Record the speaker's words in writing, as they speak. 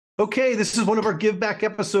Okay, this is one of our give back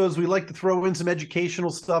episodes. We like to throw in some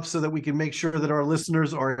educational stuff so that we can make sure that our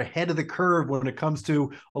listeners are ahead of the curve when it comes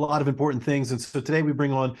to a lot of important things. And so today we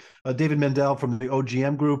bring on David Mandell from the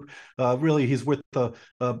OGM Group. Really, he's with a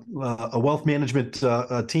wealth management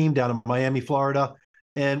team down in Miami, Florida.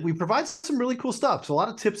 And we provide some really cool stuff. So a lot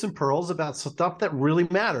of tips and pearls about stuff that really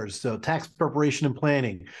matters. So tax preparation and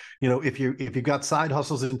planning. You know, if you've got side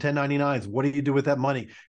hustles and 1099s, what do you do with that money?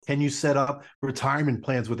 Can you set up retirement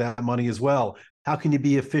plans with that money as well? How can you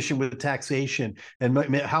be efficient with taxation? And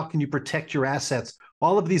how can you protect your assets?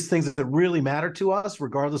 All of these things that really matter to us,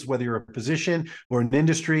 regardless whether you're a physician or an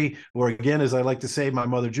industry, or again, as I like to say, my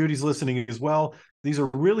mother Judy's listening as well. These are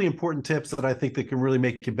really important tips that I think that can really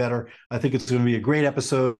make you better. I think it's going to be a great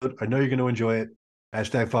episode. I know you're going to enjoy it.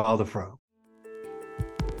 Hashtag follow the fro.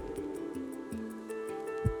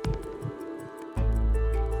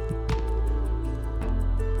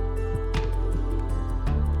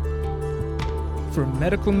 From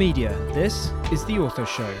Medical Media, this is The Ortho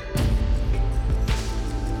Show.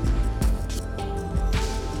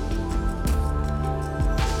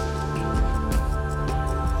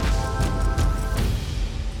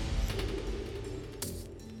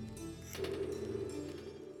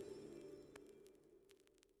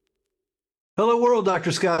 Hello world,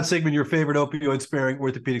 Dr. Scott Sigman, your favorite opioid-sparing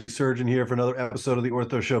orthopedic surgeon here for another episode of the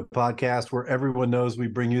Ortho Show podcast, where everyone knows we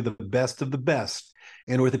bring you the best of the best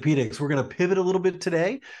in orthopedics. We're going to pivot a little bit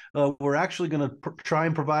today. We're actually going to try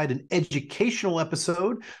and provide an educational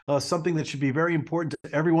episode, something that should be very important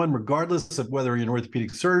to everyone, regardless of whether you're an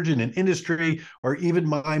orthopedic surgeon, an industry, or even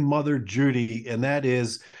my mother, Judy, and that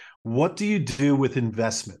is, what do you do with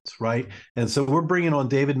investments, right? And so we're bringing on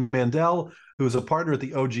David Mandell, who is a partner at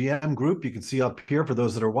the OGM Group. You can see up here for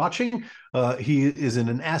those that are watching. He is in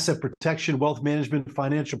an asset protection, wealth management,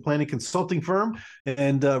 financial planning consulting firm,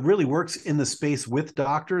 and really works in the space with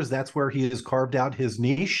doctors. That's where he has carved out his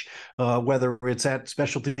niche, whether it's at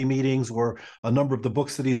specialty meetings or a number of the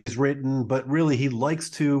books that he's written. But really, he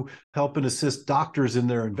likes to help and assist doctors in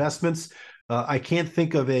their investments. I can't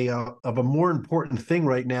think of a more important thing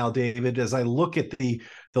right now, David, as I look at the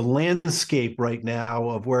landscape right now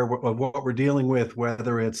of what we're dealing with,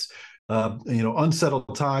 whether it's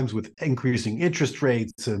unsettled times with increasing interest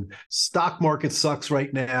rates, and stock market sucks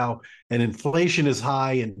right now, and inflation is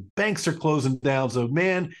high, and banks are closing down. So,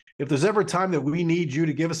 man, if there's ever a time that we need you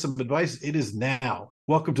to give us some advice, it is now.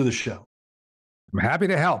 Welcome to the show. I'm happy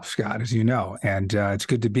to help, Scott, as you know, and it's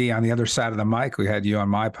good to be on the other side of the mic. We had you on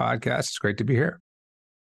my podcast. It's great to be here.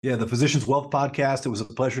 Yeah, the Physicians Wealth podcast. It was a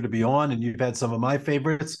pleasure to be on, and you've had some of my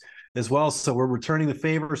favorites as well. So we're returning the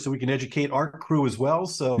favor so we can educate our crew as well.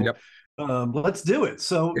 So yep. Let's do it.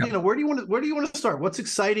 So, yep. Where do you want to start? What's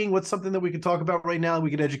exciting? What's something that we can talk about right now that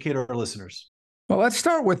we can educate our listeners? Well, let's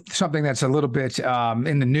start with something that's a little bit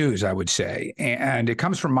in the news, I would say, and it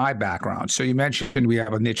comes from my background. So you mentioned we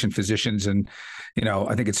have a niche in physicians, and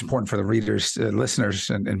I think it's important for the readers, listeners,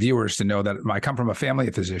 and viewers to know that I come from a family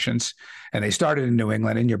of physicians, and they started in New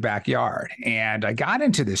England in your backyard. And I got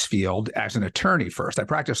into this field as an attorney first. I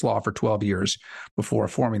practiced law for 12 years before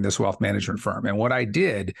forming this wealth management firm. And what I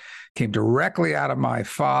did came directly out of my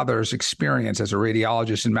father's experience as a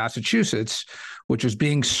radiologist in Massachusetts, which was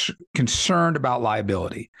being concerned about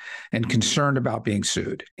liability and concerned about being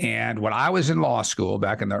sued. And when I was in law school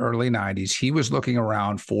back in the early 90s, he was looking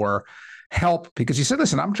around for help because he said,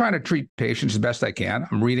 listen, I'm trying to treat patients the best I can.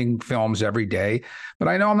 I'm reading films every day, but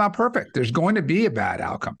I know I'm not perfect. There's going to be a bad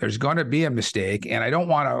outcome. There's going to be a mistake. And I don't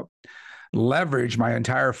want to leverage my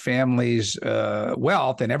entire family's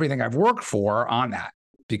wealth and everything I've worked for on that.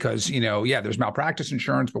 Because, there's malpractice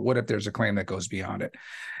insurance, but what if there's a claim that goes beyond it?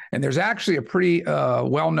 And there's actually a pretty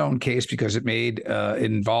well-known case because it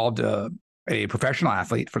involved a professional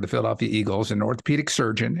athlete for the Philadelphia Eagles, an orthopedic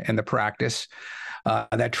surgeon in the practice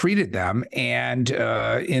that treated them. And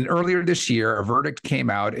in earlier this year, a verdict came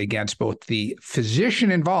out against both the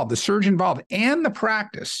physician involved, the surgeon involved, and the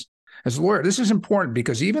practice. As a lawyer, this is important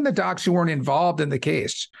because even the docs who weren't involved in the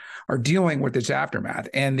case are dealing with its aftermath.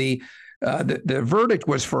 And the verdict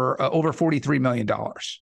was for over $43 million.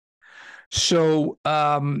 So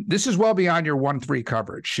this is well beyond your 1-3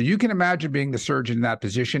 coverage. So you can imagine being the surgeon in that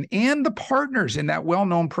position and the partners in that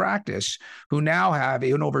well-known practice who now have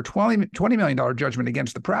an over $20 million judgment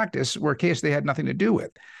against the practice where a case they had nothing to do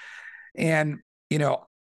with. And,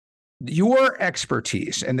 your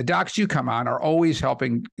expertise and the docs you come on are always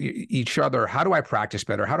helping each other. How do I practice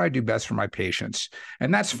better? How do I do best for my patients?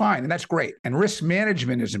 And that's fine. And that's great. And risk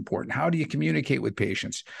management is important. How do you communicate with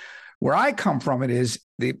patients? Where I come from, it is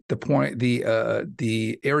the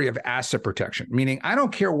area of asset protection, meaning I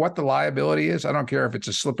don't care what the liability is. I don't care if it's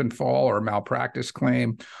a slip and fall or a malpractice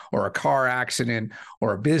claim or a car accident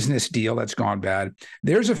or a business deal that's gone bad.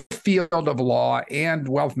 There's a field of law and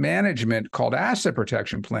wealth management called asset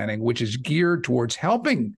protection planning, which is geared towards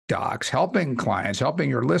helping docs, helping clients, helping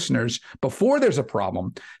your listeners before there's a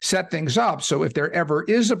problem, set things up. So if there ever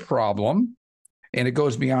is a problem and it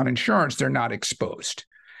goes beyond insurance, they're not exposed.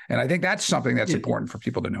 And I think that's something that's important for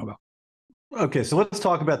people to know about. Okay, so let's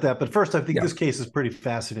talk about that. But first, I think Yeah. this case is pretty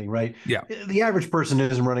fascinating, right? Yeah. The average person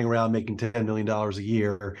isn't running around making $10 million a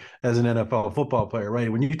year as an NFL football player,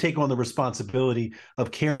 right? When you take on the responsibility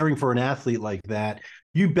of caring for an athlete like that,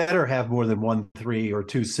 you better have more than 1.3 or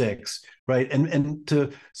 2.6, right?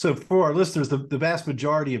 So for our listeners, the vast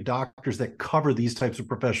majority of doctors that cover these types of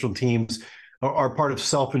professional teams are part of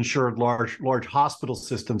self-insured large hospital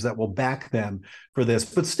systems that will back them for this.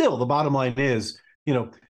 But still, the bottom line is,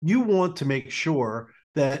 you want to make sure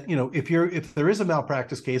that, if there is a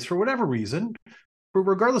malpractice case for whatever reason,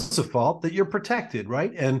 regardless of fault, that you're protected,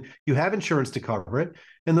 right? And you have insurance to cover it.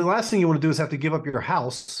 And the last thing you want to do is have to give up your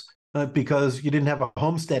house because you didn't have a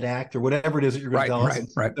Homestead Act or whatever it is that you're going to tell us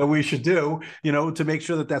that we should do, to make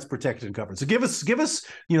sure that that's protected and covered. So give us,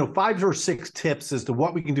 5 or 6 tips as to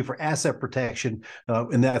what we can do for asset protection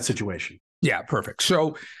in that situation. Yeah, perfect.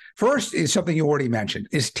 So first is something you already mentioned,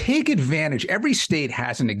 is take advantage. Every state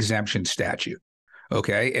has an exemption statute.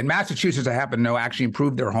 Okay. And Massachusetts, I happen to know, actually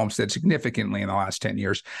improved their homestead significantly in the last 10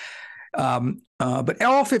 years. But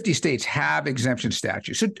all 50 states have exemption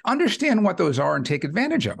statutes. So understand what those are and take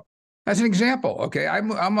advantage of them. As an example, okay, I'm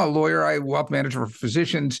a lawyer. I wealth manage for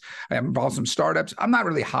physicians. I am involved in some startups. I'm not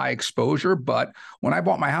really high exposure, but when I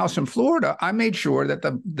bought my house in Florida, I made sure that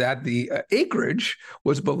the acreage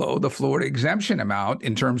was below the Florida exemption amount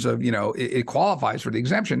in terms of, it qualifies for the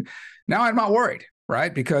exemption. Now I'm not worried,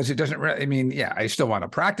 right? Because it doesn't really, I still want to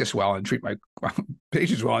practice well and treat my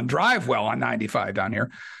patients well and drive well on 95 down here,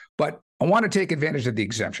 but I want to take advantage of the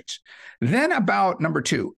exemptions. Then number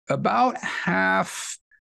 2, about half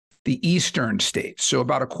the eastern states, so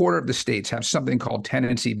about a quarter of the states, have something called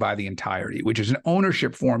tenancy by the entirety, which is an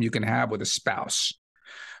ownership form you can have with a spouse.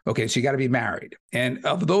 Okay, so you got to be married. And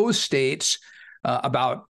of those states,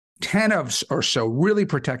 about 10 or so really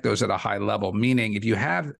protect those at a high level, meaning if you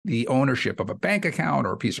have the ownership of a bank account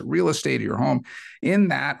or a piece of real estate or your home, in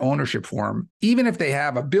that ownership form, even if they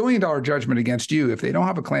have $1 billion judgment against you, if they don't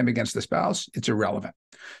have a claim against the spouse, it's irrelevant.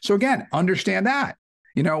 So again, understand that.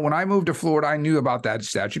 When I moved to Florida, I knew about that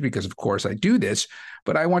statute because, of course, I do this.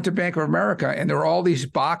 But I went to Bank of America, and there were all these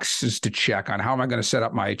boxes to check on how am I going to set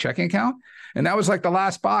up my checking account. And that was like the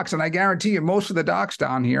last box. And I guarantee you, most of the docs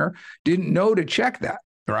down here didn't know to check that,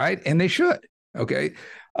 right? And they should. Okay.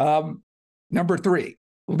 Number 3,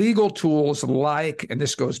 legal tools like, and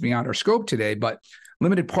this goes beyond our scope today, but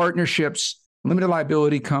limited partnerships, limited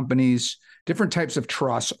liability companies, different types of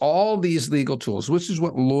trusts, all these legal tools, which is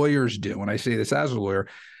what lawyers do. When I say this as a lawyer,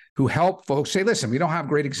 who help folks say, listen, we don't have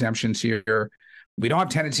great exemptions here. We don't have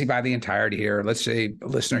tenancy by the entirety here. Let's say a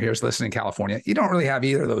listener here is listening in California. You don't really have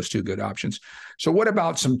either of those 2 good options. So what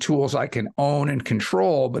about some tools I can own and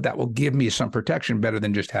control, but that will give me some protection better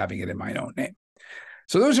than just having it in my own name?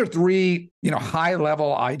 So those are 3, high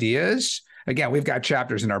level ideas. Again, we've got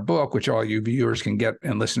chapters in our book, which all you viewers can get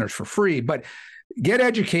and listeners for free, but get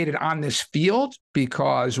educated on this field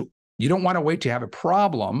because you don't want to wait to have a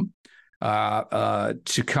problem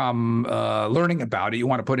to come learning about it. You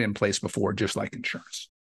want to put it in place before, just like insurance.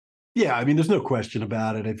 Yeah, there's no question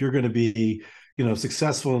about it. If you're going to be,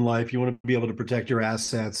 successful in life, you want to be able to protect your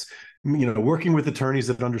assets. Working with attorneys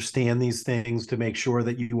that understand these things to make sure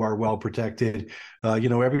that you are well protected.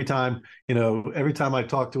 Every time I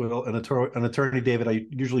talk to an attorney, David, I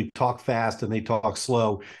usually talk fast and they talk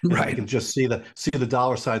slow. Right. I can just see the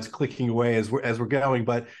dollar signs clicking away as we're going,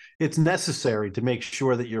 but it's necessary to make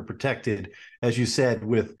sure that you're protected, as you said,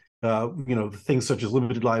 with things such as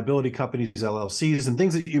limited liability companies, LLCs, and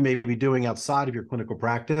things that you may be doing outside of your clinical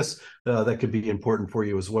practice that could be important for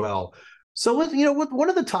you as well. So, one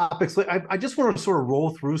of the topics, I just want to sort of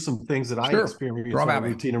roll through some things that I experience on a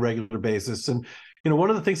routine and regular basis. And, one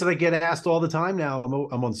of the things that I get asked all the time now,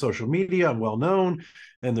 I'm on social media, I'm well known,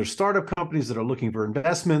 and there's startup companies that are looking for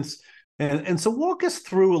investments. And so walk us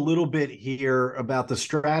through a little bit here about the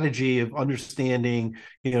strategy of understanding,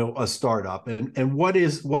 a startup, and what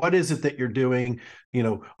is it that you're doing?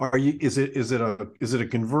 Is it a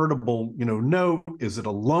convertible, note? Is it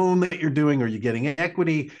a loan that you're doing? Are you getting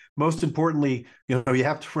equity? Most importantly, you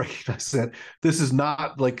have to recognize that this is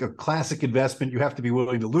not like a classic investment. You have to be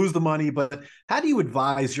willing to lose the money, but how do you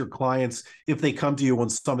advise your clients if they come to you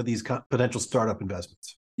on some of these potential startup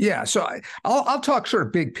investments? Yeah, so I'll talk sort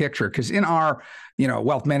of big picture, because in our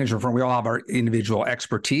wealth management firm, we all have our individual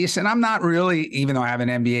expertise, and I'm not really, even though I have an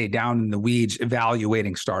MBA, down in the weeds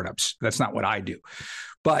evaluating startups. That's not what I do.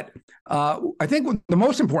 But I think the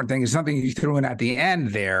most important thing is something you threw in at the end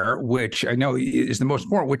there, which I know is the most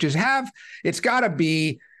important, which is it's got to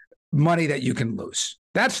be money that you can lose.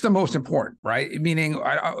 That's the most important, right? Meaning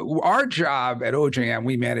our job at OJM,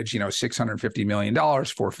 we manage, $650 million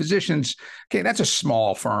for physicians. Okay, that's a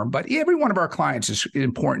small firm, but every one of our clients is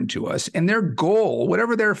important to us. And their goal,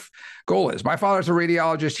 whatever their goal is. My father's a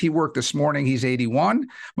radiologist. He worked this morning. He's 81.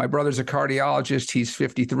 My brother's a cardiologist. He's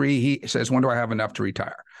 53. He says, when do I have enough to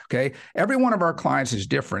retire? Okay. Every one of our clients is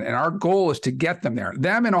different. And our goal is to get them there,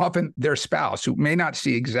 them and often their spouse, who may not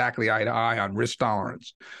see exactly eye to eye on risk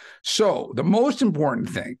tolerance. So the most important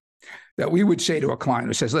thing that we would say to a client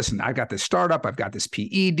who says, listen, I got this startup, I've got this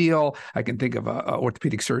PE deal. I can think of an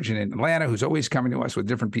orthopedic surgeon in Atlanta who's always coming to us with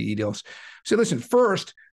different PE deals. So listen,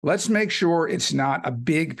 first, let's make sure it's not a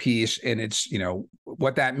big piece, and it's,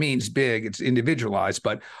 what that means big, it's individualized,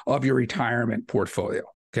 but of your retirement portfolio.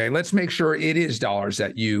 Okay, let's make sure it is dollars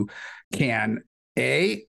that you can,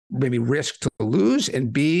 A, maybe risk to lose,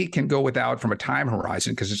 and B, can go without from a time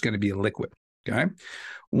horizon because it's going to be liquid. Okay.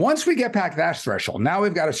 Once we get past that threshold, now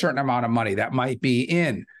we've got a certain amount of money that might be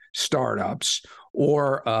in startups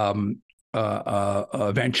or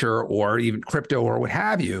a venture or even crypto or what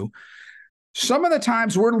have you. Some of the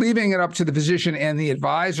times we're leaving it up to the physician and the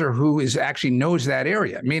advisor who actually knows that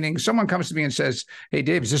area. Meaning someone comes to me and says, hey,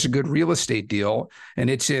 Dave, is this a good real estate deal? And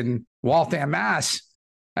it's in Waltham, Mass.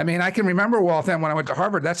 I mean, I can remember Waltham when I went to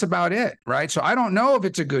Harvard. That's about it, right? So I don't know if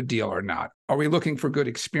it's a good deal or not. Are we looking for good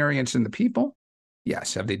experience in the people?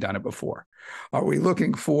 Yes. Have they done it before? Are we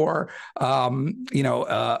looking for, good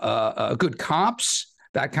comps,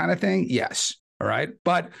 that kind of thing? Yes. All right.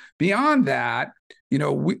 But beyond that,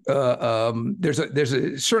 there's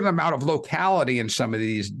a certain amount of locality in some of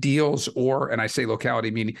these deals, and I say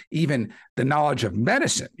locality, meaning even the knowledge of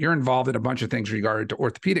medicine. You're involved in a bunch of things regarding to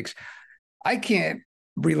orthopedics. I can't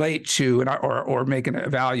relate to or make an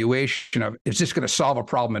evaluation of, is this going to solve a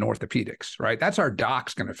problem in orthopedics, right? That's our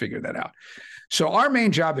doc's going to figure that out. So our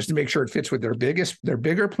main job is to make sure it fits with their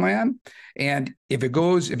bigger plan. And if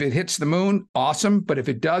it hits the moon, awesome. But if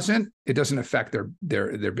it doesn't affect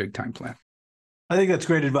their big time plan. I think that's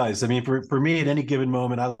great advice. I mean, for me, at any given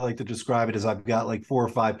moment, I like to describe it as I've got like 4 or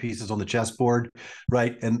 5 pieces on the chessboard,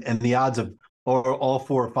 right? And the odds of all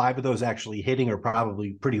 4 or 5 of those actually hitting are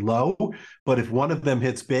probably pretty low. But if one of them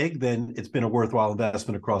hits big, then it's been a worthwhile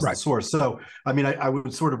investment across the source. So, I mean, I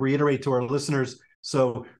would sort of reiterate to our listeners,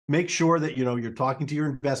 so make sure that, you're talking to your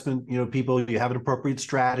investment, people, you have an appropriate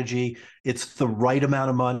strategy. It's the right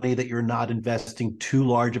amount of money, that you're not investing too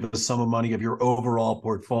large of a sum of money of your overall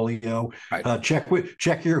portfolio. Right. Check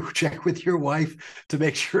with your wife to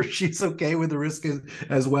make sure she's okay with the risk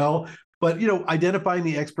as well. But, identifying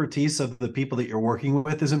the expertise of the people that you're working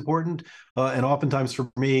with is important. And oftentimes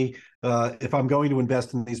for me, if I'm going to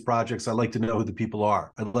invest in these projects, I like to know who the people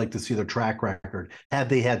are. I'd like to see their track record. Have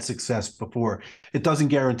they had success before? It doesn't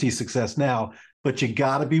guarantee success now, but you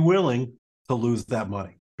got to be willing to lose that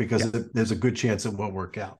money, because there's a good chance it won't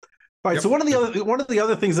work out. All right. So one of the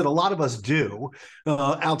other things that a lot of us do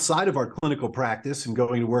outside of our clinical practice and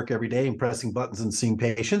going to work every day and pressing buttons and seeing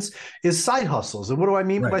patients is side hustles. And what do I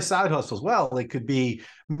mean by side hustles? Well, it could be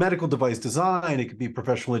medical device design, it could be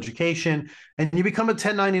professional education, and you become a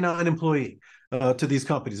 1099 employee to these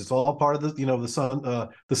companies. It's all part of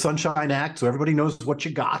the Sunshine Act, so everybody knows what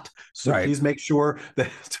you got. So please make sure that,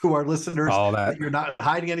 to our listeners, that you're not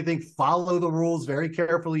hiding anything. Follow the rules very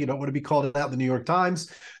carefully. You don't want to be called out in the New York Times.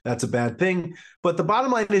 That's a bad thing. But the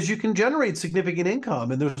bottom line is you can generate significant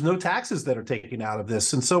income, and there's no taxes that are taken out of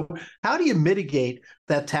this. And so how do you mitigate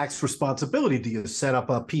that tax responsibility? Do you set up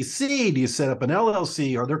a PC? Do you set up an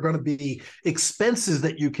LLC? Are there going to be expenses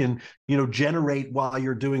that you can, generate while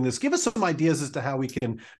you're doing this? Give us some ideas as to how we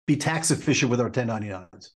can be tax efficient with our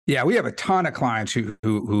 1099s. Yeah, we have a ton of clients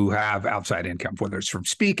who have outside income, whether it's from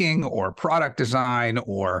speaking or product design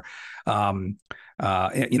or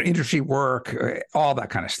industry work, all that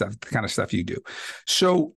kind of stuff you do.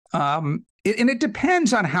 So And it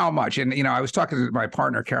depends on how much. And, I was talking to my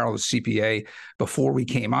partner, Carol, the CPA, before we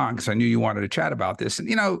came on, because I knew you wanted to chat about this.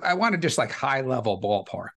 And, I wanted just like high level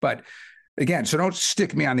ballpark. But again, so don't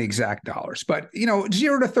stick me on the exact dollars. But, 0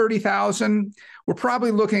 to 30,000, we're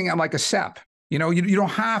probably looking at like a SEP. You don't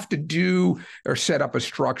have to do or set up a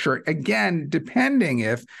structure, again, depending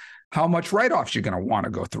how much write-offs you're going to want to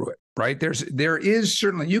go through it, right? There is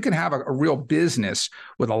certainly, you can have a real business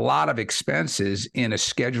with a lot of expenses in a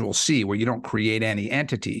Schedule C where you don't create any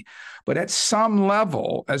entity. But at some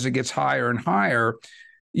level, as it gets higher and higher,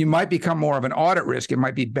 you might become more of an audit risk. It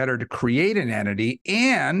might be better to create an entity,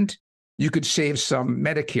 and you could save some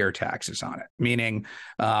Medicare taxes on it, meaning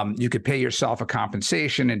you could pay yourself a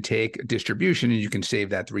compensation and take a distribution, and you can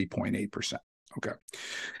save that 3.8%. Okay.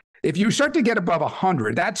 If you start to get above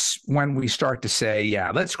 100, that's when we start to say,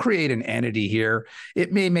 yeah, let's create an entity here.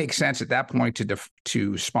 It may make sense at that point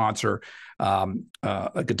to sponsor like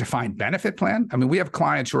a defined benefit plan. I mean, we have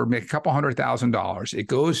clients who are making a couple $100,000. It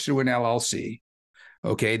goes through an LLC.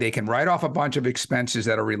 Okay. They can write off a bunch of expenses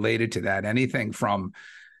that are related to that, anything from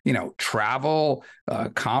travel,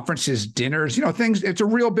 conferences, dinners, things. It's a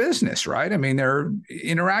real business, right? I mean, they're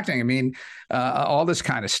interacting. I mean, all this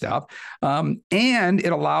kind of stuff. And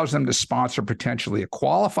it allows them to sponsor potentially a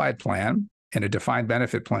qualified plan. And a defined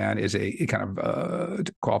benefit plan is a kind of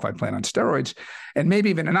qualified plan on steroids, and maybe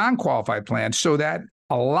even a non-qualified plan, so that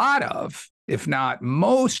a lot of, if not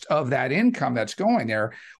most of that income that's going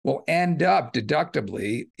there will end up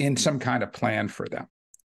deductibly in some kind of plan for them.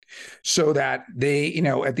 So that they,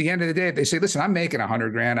 at the end of the day, if they say, listen, I'm making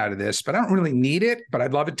 $100,000 out of this, but I don't really need it, but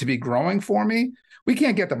I'd love it to be growing for me. We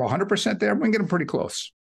can't get them 100% there. We can get them pretty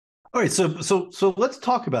close. All right. So let's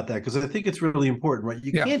talk about that, because I think it's really important, right?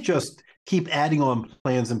 You can't just keep adding on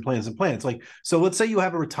plans and plans and plans. Like, so let's say you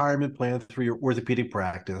have a retirement plan through your orthopedic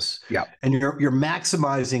practice, and you're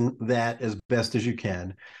maximizing that as best as you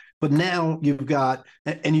can. But now you've got,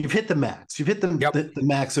 and you've hit the max. You've hit the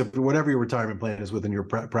max of whatever your retirement plan is within your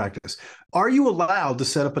practice. Are you allowed to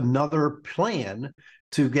set up another plan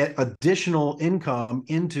to get additional income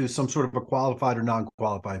into some sort of a qualified or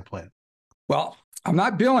non-qualified plan? Well, I'm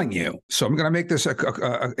not billing you, so I'm going to make this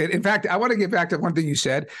in fact, I want to get back to one thing you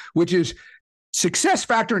said, which is success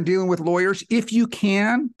factor in dealing with lawyers. If you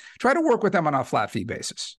can, try to work with them on a flat fee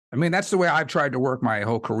basis. I mean, that's the way I've tried to work my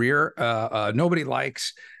whole career. Nobody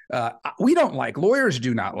likes. We don't like, lawyers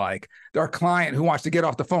do not like our client who wants to get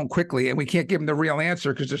off the phone quickly, and we can't give them the real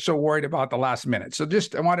answer because they're so worried about the last minute. So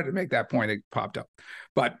I wanted to make that point. It popped up,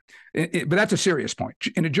 but that's a serious point.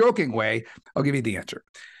 In a joking way, I'll give you the answer.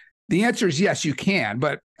 The answer is yes, you can,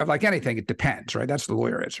 but like anything, it depends, right? That's the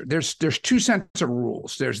lawyer answer. There's two sets of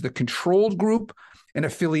rules. There's the controlled group and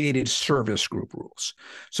affiliated service group rules.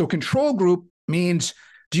 So control group means,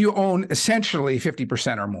 do you own essentially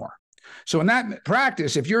 50% or more? So in that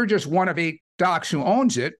practice, if you're just one of 8 docs who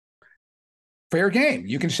owns it, fair game.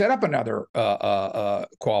 You can set up another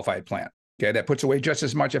qualified plan, okay, that puts away just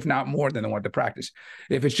as much, if not more, than the one to practice.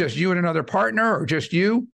 If it's just you and another partner, or just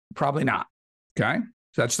you, probably not, okay?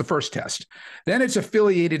 So that's the first test. Then it's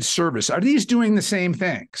affiliated service. Are these doing the same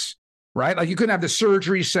things, right? Like you couldn't have the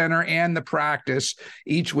surgery center and the practice,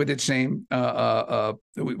 each with its same,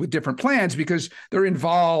 with different plans, because they're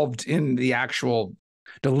involved in the actual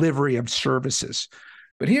delivery of services.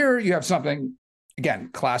 But here you have something, again,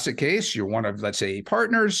 classic case. You're one of, let's say, 8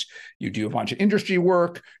 partners. You do a bunch of industry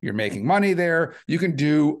work. You're making money there. You can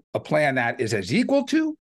do a plan that is as equal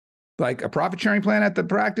to like a profit sharing plan at the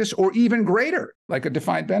practice, or even greater, like a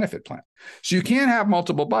defined benefit plan. So you can't have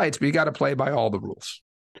multiple bites, but you got to play by all the rules.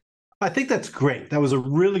 I think that's great. That was a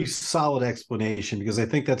really solid explanation, because I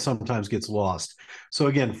think that sometimes gets lost. So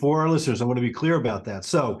again, for our listeners, I want to be clear about that.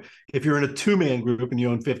 So if you're in a 2-man group and you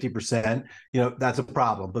own 50%, that's a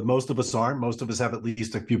problem, but most of us aren't. Most of us have at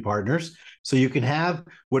least a few partners. So you can have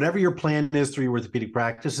whatever your plan is through your orthopedic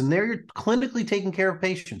practice, and there you're clinically taking care of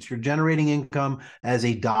patients. You're generating income as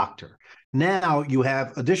a doctor. Now you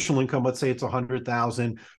have additional income. Let's say it's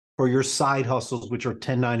 $100,000 for your side hustles, which are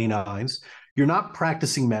 1099s. You're not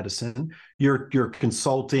practicing medicine. You're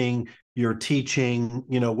consulting, you're teaching,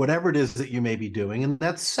 whatever it is that you may be doing, and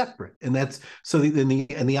that's separate. And that's so in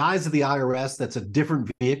the eyes of the IRS, that's a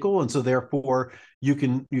different vehicle, and so therefore you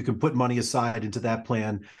can put money aside into that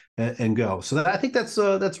plan and go. So I think that's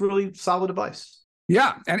really solid advice.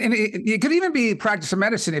 Yeah. And it could even be practice of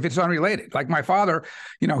medicine if it's unrelated. Like my father,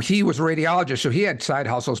 he was a radiologist, so he had side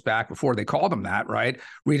hustles back before they called them that, right?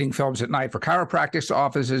 Reading films at night for chiropractic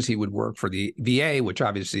offices. He would work for the VA, which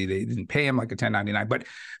obviously they didn't pay him like a 1099. But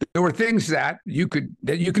there were things that you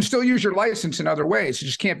can still use your license in other ways. It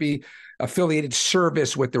just can't be affiliated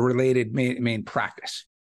service with the related main practice.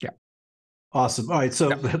 Yeah. Awesome. All right. So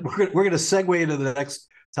Yep. we're going to segue into the next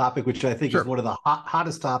topic, which I think is Sure. one of the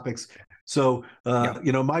hottest topics. So,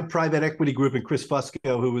 Yeah. my private equity group and Chris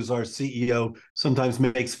Fusco, who is our CEO, sometimes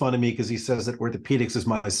makes fun of me because he says that orthopedics is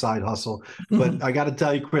my side hustle. But I got to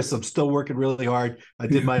tell you, Chris, I'm still working really hard. I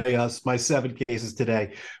did my 7 cases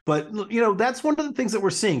today. But, that's one of the things that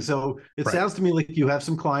we're seeing. So it Right. sounds to me like you have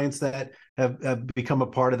some clients that have become a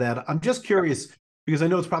part of that. I'm just curious, because I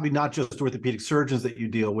know it's probably not just orthopedic surgeons that you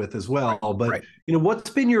deal with as well, but Right.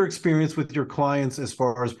 what's been your experience with your clients as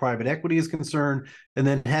far as private equity is concerned? And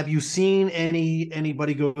then have you seen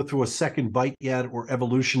anybody go through a second bite yet, or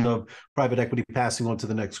evolution of private equity passing on to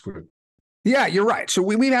the next group? Yeah, you're right. So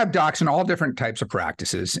we have docs in all different types of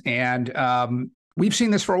practices, and we've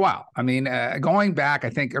seen this for a while. I mean, going back,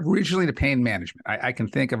 I think originally to pain management, I can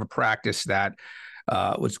think of a practice that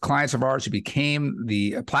was clients of ours who became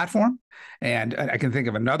the platform. And I can think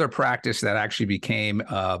of another practice that actually became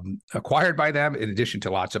acquired by them, in addition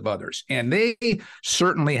to lots of others. And they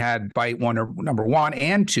certainly had bite one, or number 1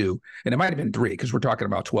 and 2, and it might have been 3, because we're talking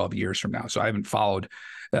about 12 years from now. So I haven't followed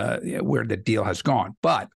where the deal has gone.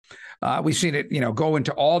 But we've seen it, go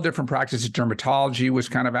into all different practices. Dermatology was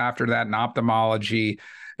kind of after that, and ophthalmology,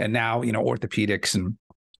 and now, orthopedics. And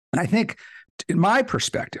I think, in my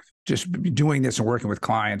perspective, just doing this and working with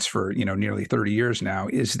clients for, nearly 30 years now,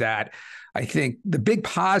 is that I think the big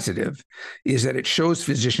positive is that it shows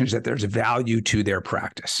physicians that there's value to their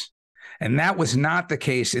practice. And that was not the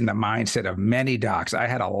case in the mindset of many docs. I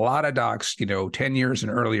had a lot of docs, 10 years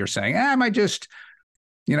and earlier saying, I might just,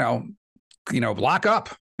 lock up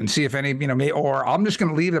and see if any, or I'm just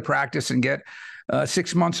going to leave the practice and get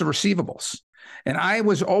 6 months of receivables. And I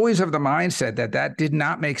was always of the mindset that did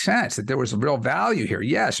not make sense, that there was a real value here.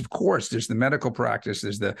 Yes, of course, there's the medical practice,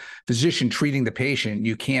 there's the physician treating the patient.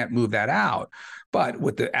 You can't move that out. But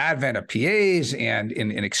with the advent of PAs and in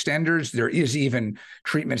extenders, there is even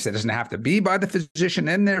treatments that doesn't have to be by the physician.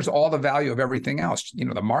 And there's all the value of everything else,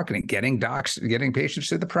 the marketing, getting docs, getting patients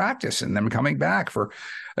to the practice, and them coming back for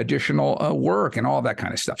additional work and all that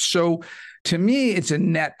kind of stuff. So to me, it's a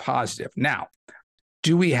net positive. Now,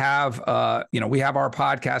 do we have, we have our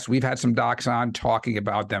podcast. We've had some docs on talking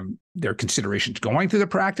about their considerations going through the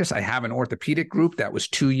practice. I have an orthopedic group that was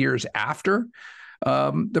 2 years after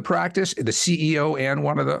the practice. The CEO and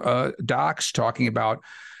one of the docs talking about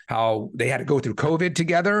how they had to go through COVID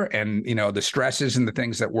together, and, the stresses and the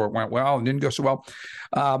things that went well and didn't go so well.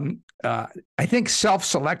 I think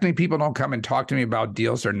self-selecting people don't come and talk to me about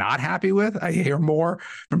deals they're not happy with. I hear more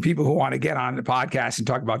from people who want to get on the podcast and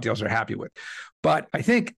talk about deals they're happy with. But I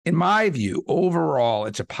think, in my view, overall,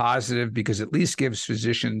 it's a positive, because it at least gives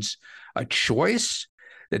physicians a choice,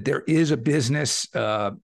 that there is a business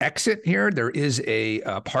exit here. There is a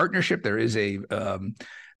partnership. There is a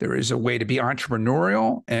way to be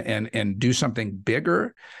entrepreneurial and do something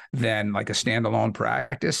bigger than like a standalone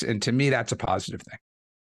practice. And to me, that's a positive thing.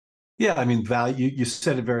 Yeah, I mean, value, you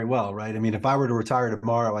said it very well, right? I mean, if I were to retire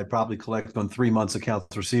tomorrow, I'd probably collect on 3 months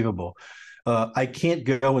accounts receivable. I can't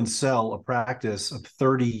go and sell a practice of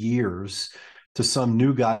 30 years to some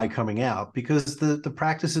new guy coming out, because the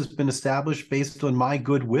practice has been established based on my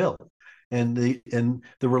goodwill and the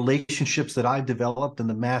relationships that I've developed and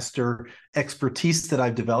the master expertise that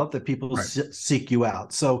I've developed, that people Right. seek you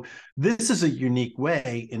out. So this is a unique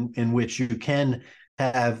way in which you can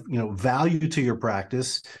have value to your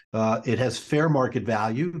practice. It has fair market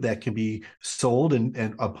value that can be sold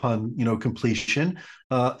and upon completion,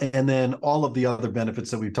 and then all of the other benefits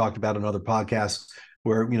that we've talked about in other podcasts,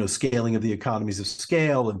 where scaling of the economies of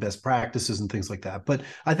scale and best practices and things like that. But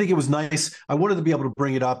I think it was nice. I wanted to be able to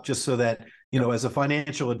bring it up just so that as a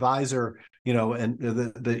financial advisor, and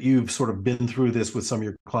that you've sort of been through this with some of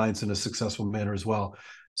your clients in a successful manner as well.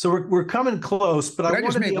 So we're coming close, but Can I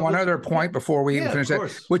just make one other point before we finish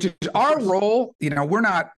that, which is our role. We're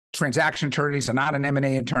not transaction attorneys. I'm not an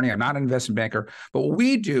M&A attorney. I'm not an investment banker. But what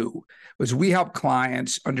we do is we help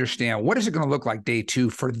clients understand, what is it going to look like day 2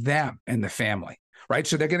 for them and the family, right?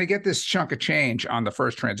 So they're going to get this chunk of change on the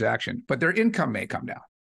first transaction, but their income may come down.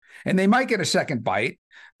 And they might get a second bite,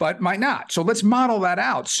 but might not. So let's model that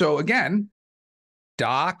out. So again,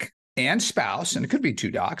 doc and spouse, and it could be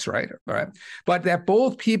 2 docs, right? All right. But that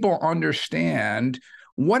both people understand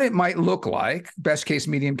what it might look like, best case,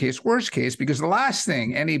 medium case, worst case, because the last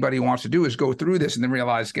thing anybody wants to do is go through this and then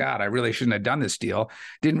realize, God, I really shouldn't have done this deal.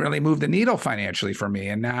 Didn't really move the needle financially for me.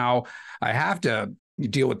 And now I have to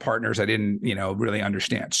deal with partners I didn't, really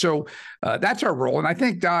understand. So that's our role. And I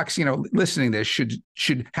think docs, listening to this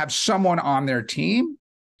should have someone on their team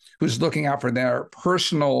who's looking out for their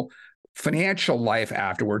personal financial life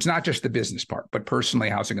afterwards, not just the business part, but personally,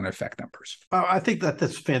 how's it going to affect them personally? I think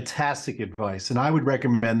that's fantastic advice. And I would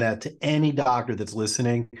recommend that to any doctor that's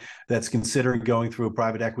listening, that's considering going through a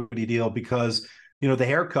private equity deal, because, the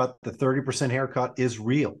haircut, the 30% haircut is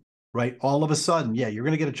real, right? All of a sudden, yeah, you're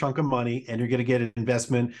going to get a chunk of money and you're going to get an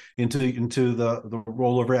investment into the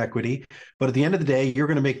rollover equity. But at the end of the day, you're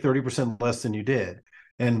going to make 30% less than you did.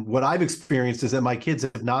 And what I've experienced is that my kids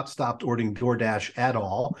have not stopped ordering DoorDash at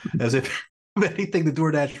all, as if anything, the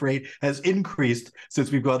DoorDash rate has increased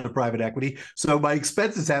since we've gone to private equity. So my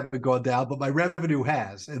expenses haven't gone down, but my revenue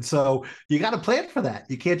has. And so you got to plan for that.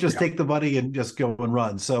 You can't just take the money and just go and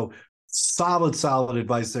run. So solid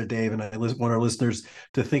advice there, Dave. And I want our listeners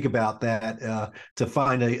to think about that, to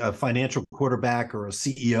find a financial quarterback or a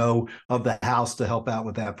CEO of the house to help out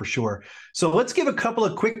with that for sure. So let's give a couple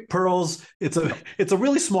of quick pearls. It's a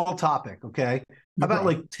really small topic. Okay. How about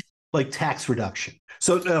like tax reduction?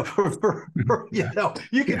 So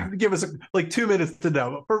you can give us like 2 minutes to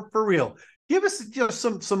know, but for real, give us just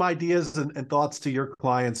some ideas and thoughts to your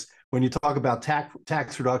clients when you talk about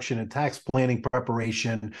tax reduction and tax planning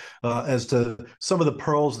preparation, as to some of the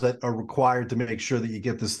pearls that are required to make sure that you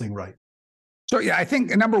get this thing right. So yeah, I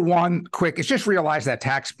think number one, quick, is just realize that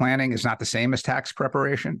tax planning is not the same as tax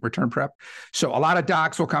preparation, return prep. So a lot of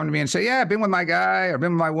docs will come to me and say, yeah, I've been with my guy or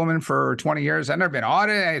been with my woman for 20 years. I've never been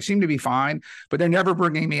audited. I seem to be fine, but they're never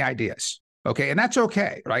bringing me ideas. Okay. And that's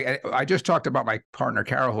okay. Right. I just talked about my partner,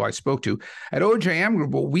 Carol, who I spoke to at OJM Group.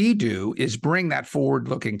 What we do is bring that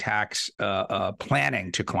forward-looking tax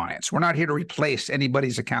planning to clients. We're not here to replace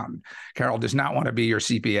anybody's accountant. Carol does not want to be your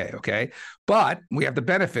CPA. Okay. But we have the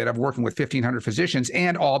benefit of working with 1,500 physicians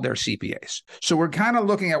and all their CPAs. So we're kind of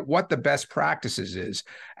looking at what the best practices is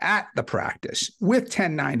at the practice with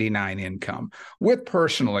 1099 income, with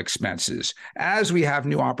personal expenses, as we have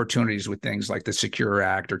new opportunities with things like the Secure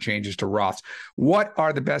Act or changes to Roths. What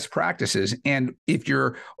are the best practices? And if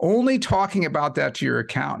you're only talking about that to your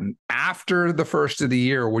accountant after the first of the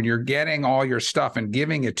year, when you're getting all your stuff and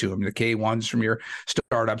giving it to them, the K1s from your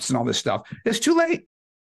startups and all this stuff, it's too late,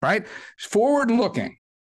 right? Forward looking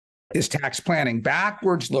is tax planning.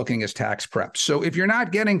 Backwards looking is tax prep. So if you're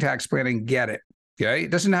not getting tax planning, get it. Okay.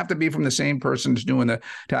 It doesn't have to be from the same person who's doing the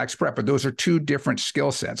tax prep, but those are two different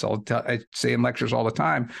skill sets. I say in lectures all the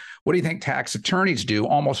time, what do you think tax attorneys do?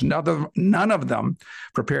 Almost none of them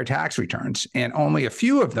prepare tax returns, and only a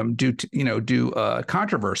few of them do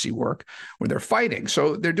controversy work where they're fighting.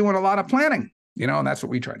 So they're doing a lot of planning, and that's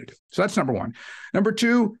what we try to do. So that's number one. Number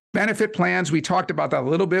two, benefit plans. We talked about that a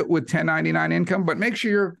little bit with 1099 income, but make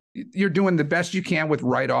sure you're doing the best you can with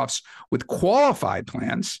write-offs, with qualified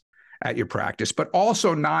plans at your practice, but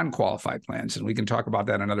also non-qualified plans. And we can talk about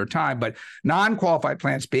that another time. But non-qualified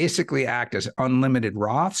plans basically act as unlimited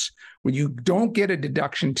Roths where you don't get a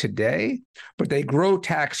deduction today, but they grow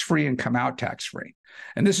tax-free and come out tax-free.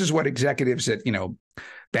 And this is what executives at,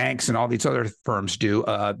 banks and all these other firms do.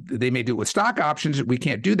 They may do it with stock options. We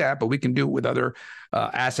can't do that, but we can do it with other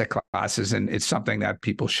asset classes. And it's something that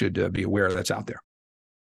people should be aware of that's out there.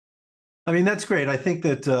 I mean, that's great. I think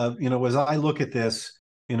that, as I look at this,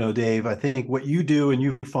 Dave, I think what you do and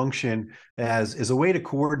you function as is a way to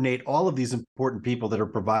coordinate all of these important people that are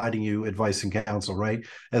providing you advice and counsel, right?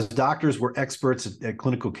 As doctors, we're experts at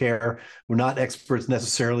clinical care. We're not experts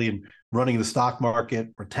necessarily in running the stock market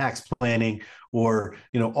or tax planning or,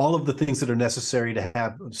 all of the things that are necessary to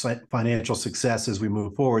have financial success as we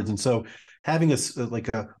move forwards. And so having a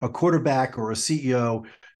quarterback or a CEO,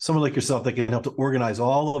 someone like yourself that can help to organize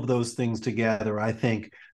all of those things together, I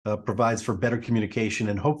think provides for better communication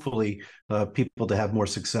and hopefully people to have more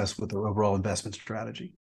success with their overall investment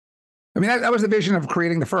strategy. I mean, that was the vision of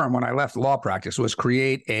creating the firm when I left law practice, was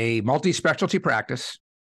create a multi-specialty practice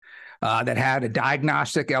that had a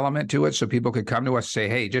diagnostic element to it. So people could come to us and say,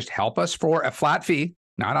 hey, just help us for a flat fee,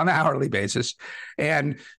 not on an hourly basis.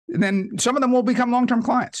 And then some of them will become long-term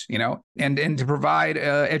clients, and to provide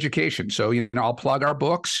education. So, I'll plug our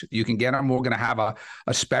books. You can get them. We're going to have a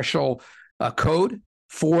special code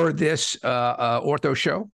for this Ortho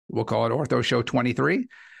Show. We'll call it Ortho Show 23.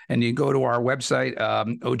 And you go to our website,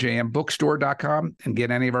 ojmbookstore.com, and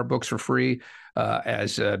get any of our books for free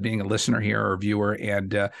as being a listener here or a viewer.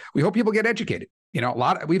 And we hope people get educated.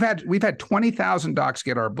 We've had 20,000 docs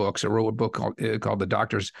get our books. I wrote a book called The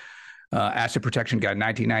Doctor's Asset Protection Guide,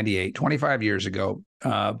 1998, 25 years ago,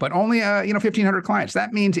 but only 1,500 clients.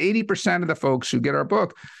 That means 80% of the folks who get our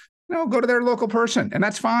book, go to their local person, and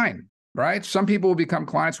that's fine. Right? Some people will become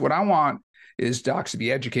clients. What I want is docs to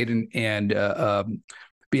be educated and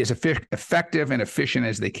be as effective and efficient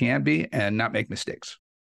as they can be and not make mistakes.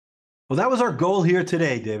 Well, that was our goal here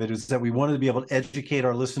today, David, is that we wanted to be able to educate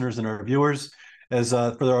our listeners and our viewers. As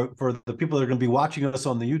for the people that are going to be watching us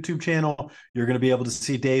on the YouTube channel, you're going to be able to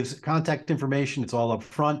see Dave's contact information. It's all up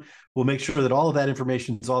front. We'll make sure that all of that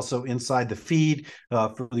information is also inside the feed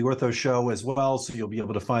for the Ortho Show as well, so you'll be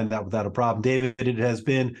able to find that without a problem. David, it has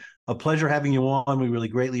been a pleasure having you on. We really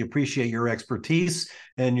greatly appreciate your expertise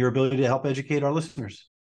and your ability to help educate our listeners.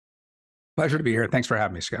 Pleasure to be here. Thanks for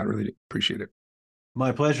having me, Scott. Really appreciate it.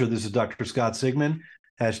 My pleasure. This is Dr. Scott Sigman,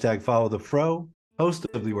 #FollowTheFro, host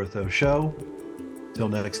of the Ortho Show. Till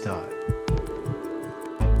next time.